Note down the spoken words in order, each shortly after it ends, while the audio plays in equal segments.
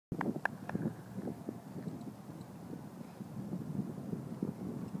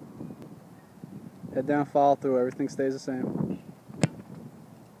Head down, follow through, everything stays the same.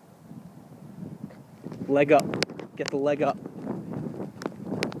 Leg up. Get the leg up.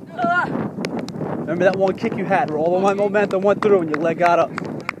 Remember that one kick you had where all of my momentum went through and your leg got up?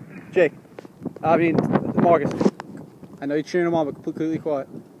 Jake. Marcus. I know you're cheering him on, but completely quiet.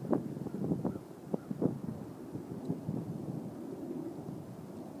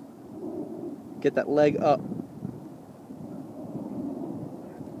 Get that leg up.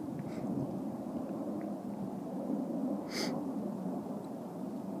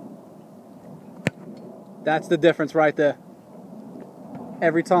 That's the difference right there.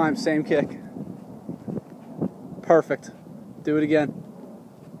 Every time, same kick. Perfect. Do it again.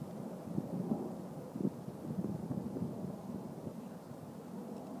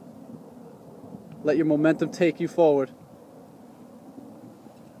 Let your momentum take you forward.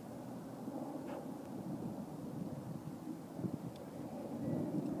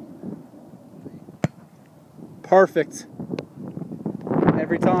 Perfect.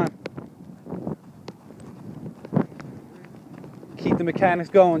 Every time. Keep the mechanics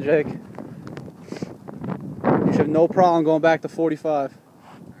going, Jake. You should have no problem going back to 45.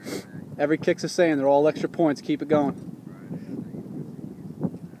 Every kick's the same. They're all extra points. Keep it going.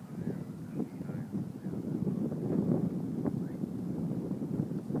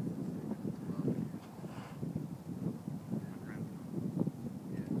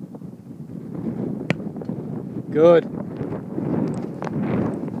 Good.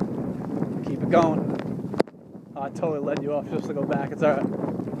 Keep it going. I totally let you off just to go back. It's alright.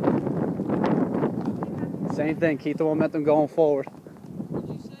 Same thing. Keep the momentum going forward.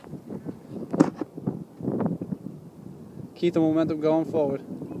 Keep the momentum going forward.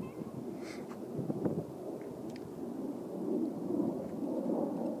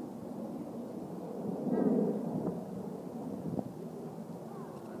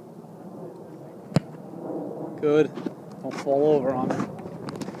 Good. Don't fall over on me.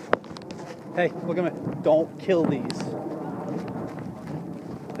 Hey, look at me. Don't kill these.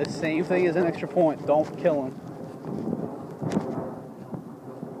 The same thing as an extra point. Don't kill them.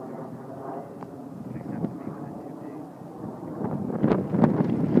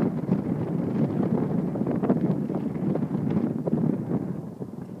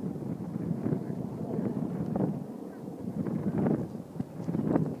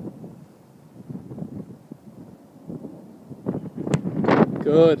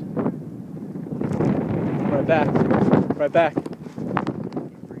 Good. Right back. Right back.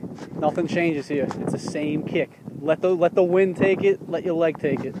 Nothing changes here. It's the same kick. Let the wind take it. Let your leg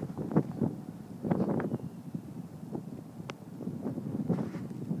take it.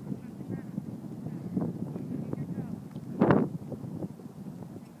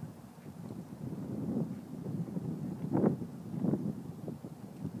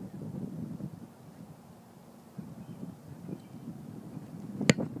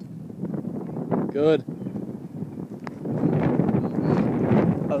 Good.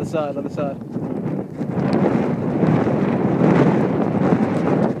 Other side, other side.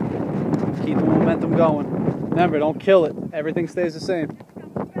 Keep the momentum going. Remember, don't kill it. Everything stays the same.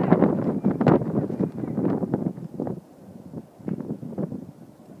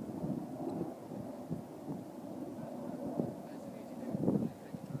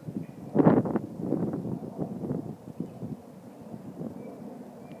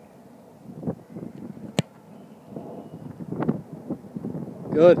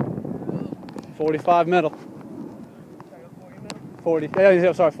 Good. 45 middle. 40.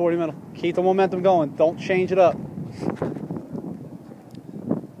 Yeah, sorry, 40 middle. Keep the momentum going. Don't change it up.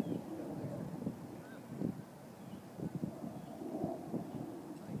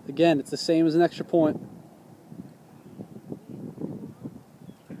 Again, it's the same as an extra point.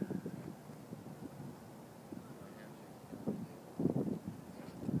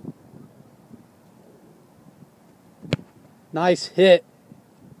 Nice hit.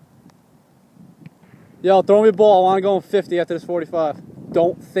 Yo, throw me a ball. I want to go in 50 after this 45.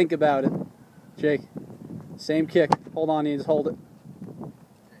 Don't think about it. Jake, same kick. Hold on, Ian. Just hold it.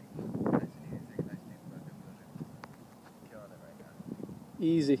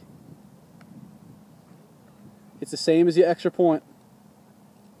 Easy. It's the same as your extra point.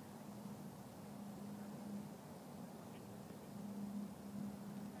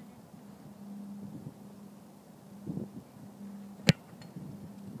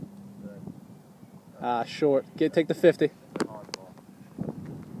 Short. Take the 50.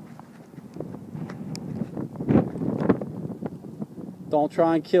 Don't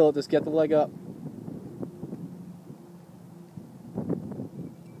try and kill it. Just get the leg up.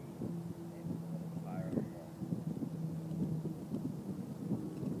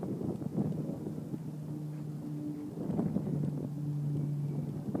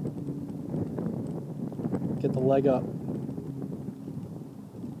 Get the leg up.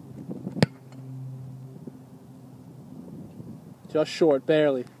 Just short,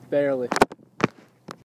 barely, barely.